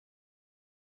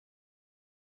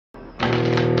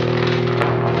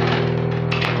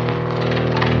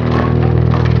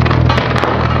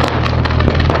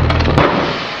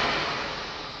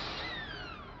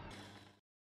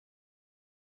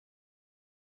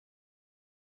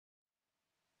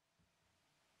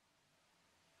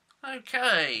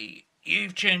Okay,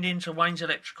 you've tuned into Wayne's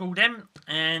Electrical then,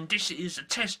 and this is a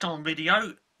test time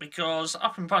video because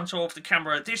up in front of the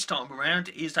camera this time around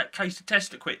is that case of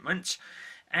test equipment.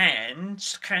 And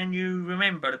can you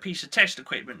remember the piece of test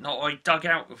equipment that I dug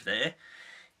out of there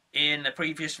in the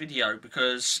previous video?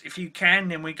 Because if you can,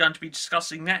 then we're going to be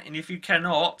discussing that, and if you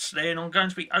cannot, then I'm going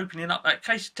to be opening up that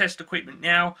case of test equipment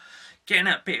now, getting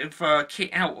that bit of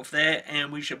kit out of there,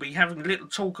 and we should be having a little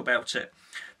talk about it.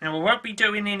 Now, I won't be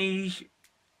doing any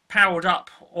powered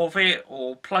up of it,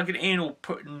 or plugging it in, or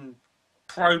putting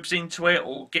probes into it,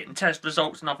 or getting test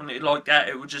results, nothing like that.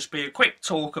 It will just be a quick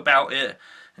talk about it,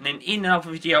 and then in another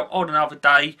video on another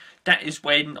day, that is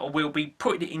when I will be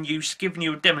putting it in use, giving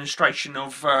you a demonstration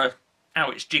of how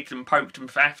it's jigged and poked and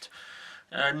faffed,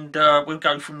 and we'll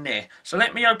go from there. So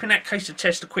let me open that case of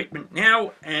test equipment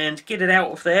now, and get it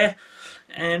out of there,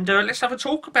 and let's have a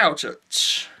talk about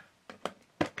it.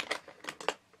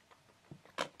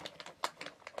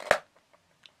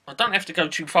 I don't have to go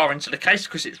too far into the case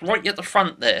because it's right at the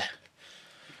front there.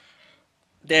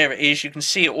 There it is, you can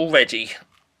see it already.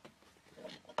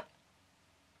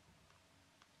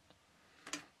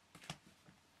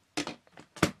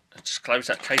 Let's just close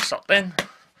that case up then.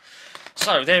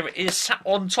 So there it is, sat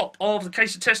on top of the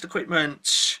case of test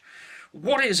equipment.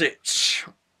 What is it?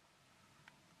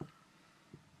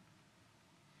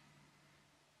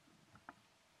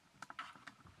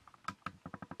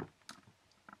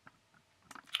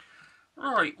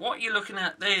 Right, what you're looking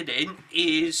at there then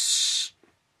is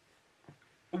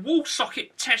a wall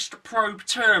socket test probe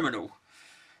terminal.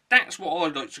 That's what I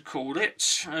like to call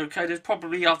it. Okay, there's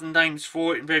probably other names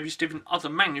for it, and various different other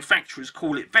manufacturers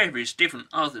call it various different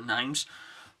other names.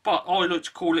 But I like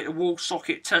to call it a wall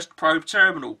socket test probe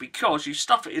terminal because you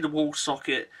stuff it in a wall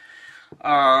socket,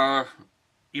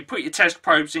 you put your test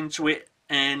probes into it,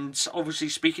 and obviously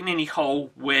speaking, any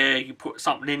hole where you put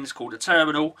something in is called a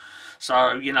terminal.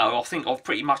 So, you know, I think I've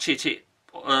pretty much hit it,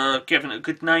 given it a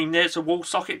good name there. It's a wall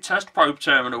socket test probe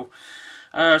terminal.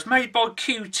 It's made by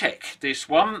Kewtech, this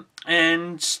one,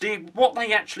 and what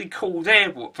they actually call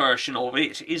their version of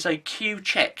it is a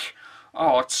Kewcheck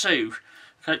R2.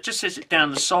 Okay, it just says it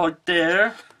down the side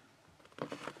there.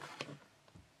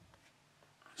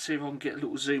 See if I can get a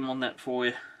little zoom on that for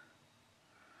you.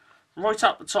 Right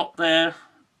up the top there.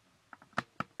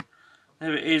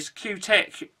 There it is,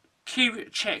 Kewtech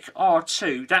Kewcheck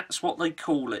R2. That's what they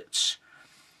call it.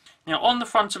 Now on the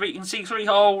front of it you can see 3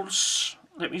 holes.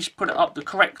 Let me just put it up the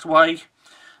correct way.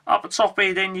 Up the top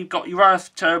here then you've got your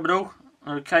earth terminal.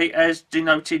 Okay, as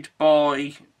denoted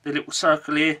by the little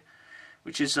circle here,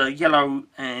 which is yellow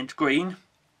and green.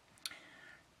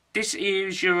 This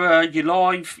is your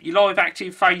live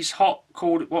active phase hot,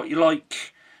 call it what you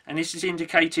like, and this is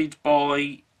indicated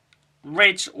by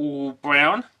red or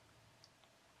brown.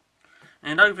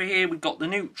 And over here we've got the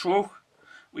neutral,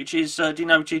 which is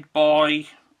denoted by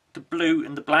the blue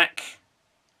and the black.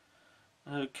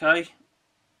 Okay,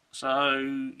 so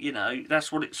you know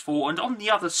that's what it's for. And on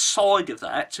the other side of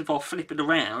that, if I flip it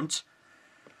around,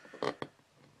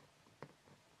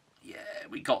 yeah,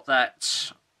 we got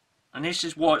that. And this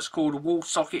is why it's called a wall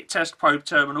socket test probe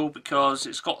terminal, because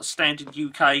it's got a standard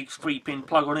UK 3-pin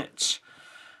plug on it.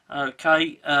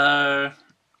 Okay,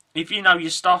 if you know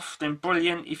your stuff, then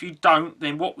brilliant. If you don't,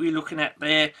 then what we're looking at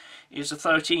there is a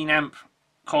 13 amp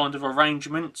kind of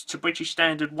arrangement to British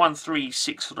standard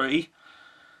 1363.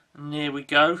 And there we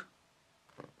go.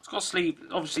 It's got sleeve,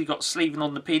 obviously got sleeving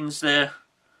on the pins there,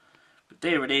 but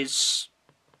there it is.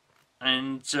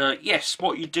 And yes,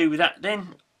 what you do with that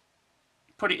then,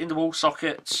 put it in the wall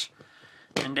socket,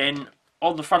 and then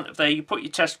on the front of there you put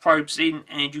your test probes in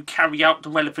and you carry out the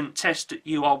relevant test that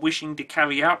you are wishing to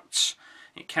carry out.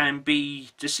 It can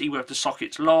be to see whether the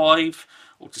socket's live,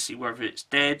 or to see whether it's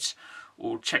dead,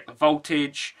 or check the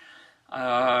voltage,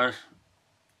 earth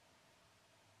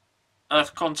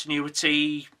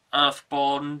continuity, earth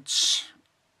bonds,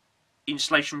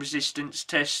 insulation resistance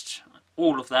test,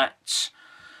 all of that.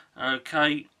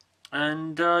 Okay,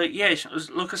 and yes,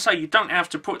 like I say, you don't have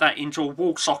to put that into a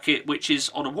wall socket which is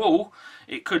on a wall.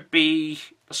 It could be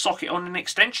a socket on an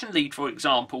extension lead, for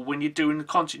example. When you're doing the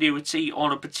continuity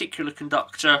on a particular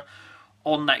conductor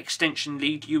on that extension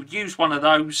lead, you would use one of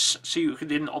those so you could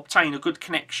then obtain a good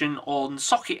connection on the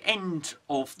socket end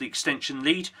of the extension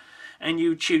lead, and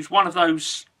you choose one of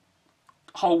those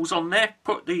holes on there,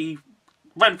 put the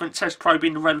relevant test probe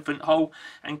in the relevant hole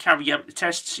and carry out the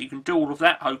tests. You can do all of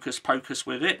that hocus pocus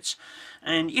with it.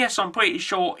 And yes, I'm pretty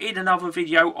sure in another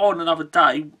video on another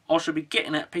day I shall be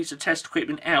getting that piece of test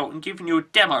equipment out and giving you a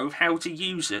demo of how to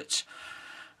use it.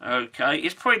 Okay,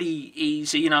 it's pretty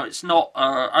easy, you know, it's not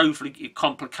overly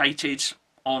complicated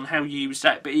on how you use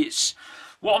that, but it's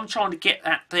what I'm trying to get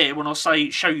at there when I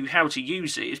say show you how to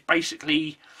use it is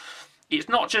basically it's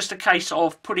not just a case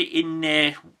of put it in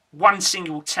there one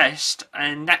single test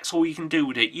and that's all you can do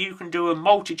with it. You can do a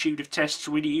multitude of tests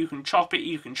with it. You can chop it,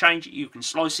 you can change it, you can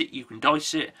slice it, you can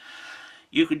dice it.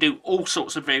 You can do all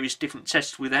sorts of various different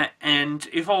tests with that, and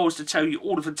if I was to tell you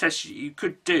all of the tests you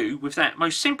could do with that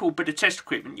most simple bit of test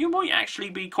equipment, you might actually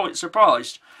be quite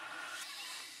surprised.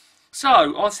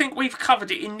 So, I think we've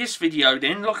covered it in this video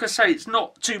then. Like I say, it's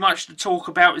not too much to talk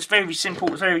about. It's very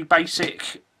simple, it's very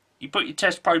basic. You put your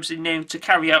test probes in there to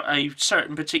carry out a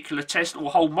certain particular test or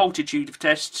a whole multitude of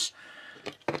tests.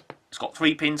 It's got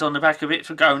 3 pins on the back of it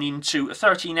for going into a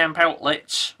 13 amp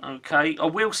outlet. Okay, I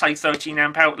will say 13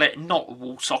 amp outlet, not a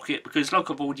wall socket, because like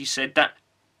I've already said, that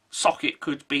socket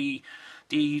could be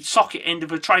the socket end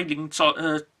of a trailing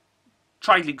socket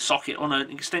on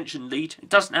an extension lead. It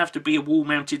doesn't have to be a wall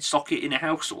mounted socket in a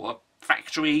house or a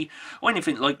factory or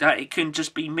anything like that. It can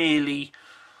just be merely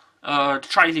a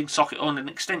trailing socket on an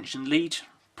extension lead.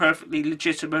 Perfectly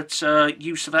legitimate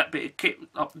use of that bit of kit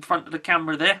up in front of the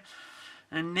camera there.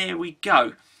 And there we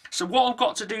go. So what I've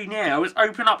got to do now is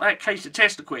open up that case of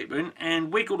test equipment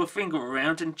and wiggle the finger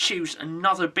around and choose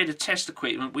another bit of test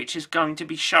equipment which is going to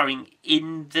be showing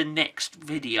in the next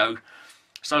video.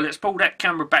 So let's pull that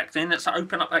camera back then. Let's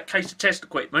open up that case of test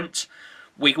equipment,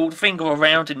 wiggle the finger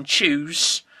around and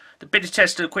choose the bit of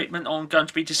test equipment I'm going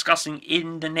to be discussing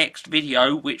in the next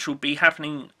video, which will be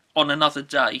happening on another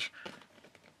day.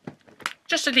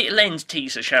 Just a little end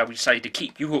teaser, shall we say, to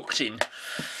keep you hooked in.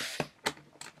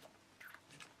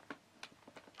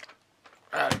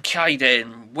 Okay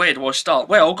then, where do I start?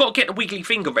 Well, I've got to get the wiggly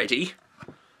finger ready.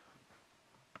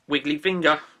 Wiggly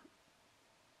finger.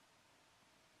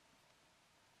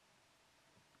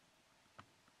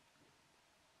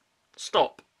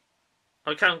 Stop.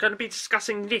 Okay, I'm going to be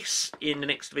discussing this in the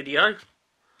next video.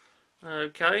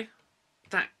 Okay,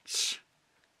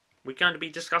 we're going to be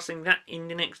discussing that in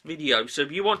the next video. So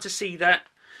if you want to see that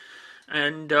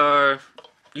and you're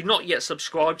not yet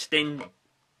subscribed, then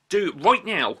do it right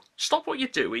now. Stop what you're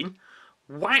doing,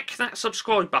 whack that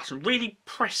subscribe button, really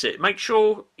press it. Make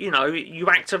sure, you know, you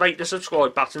activate the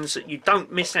subscribe button so that you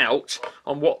don't miss out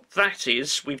on what that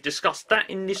is. We've discussed that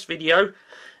in this video.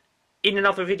 In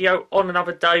another video on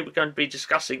another day, we're going to be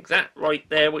discussing that right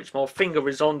there, which my finger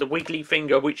is on, the wiggly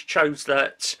finger which chose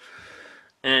that.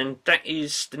 And that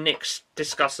is the next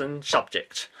discussing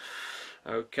subject.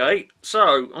 Okay,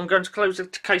 so I'm going to close the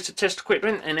case of test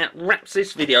equipment and that wraps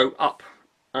this video up.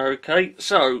 Okay,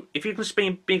 so if you can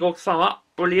spin a big old thumb up,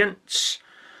 brilliant.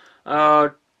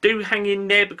 Do hang in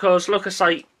there because, like I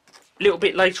say, a little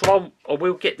bit later on I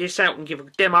will get this out and give a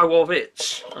demo of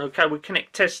it. Okay, we'll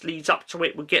connect test leads up to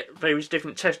it, we'll get various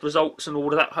different test results and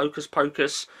all of that hocus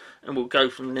pocus, and we'll go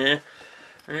from there.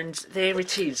 And there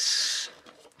it is.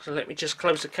 So let me just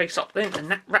close the case up then, and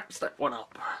that wraps that one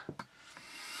up.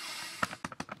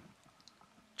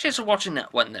 Cheers for watching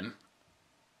that one then.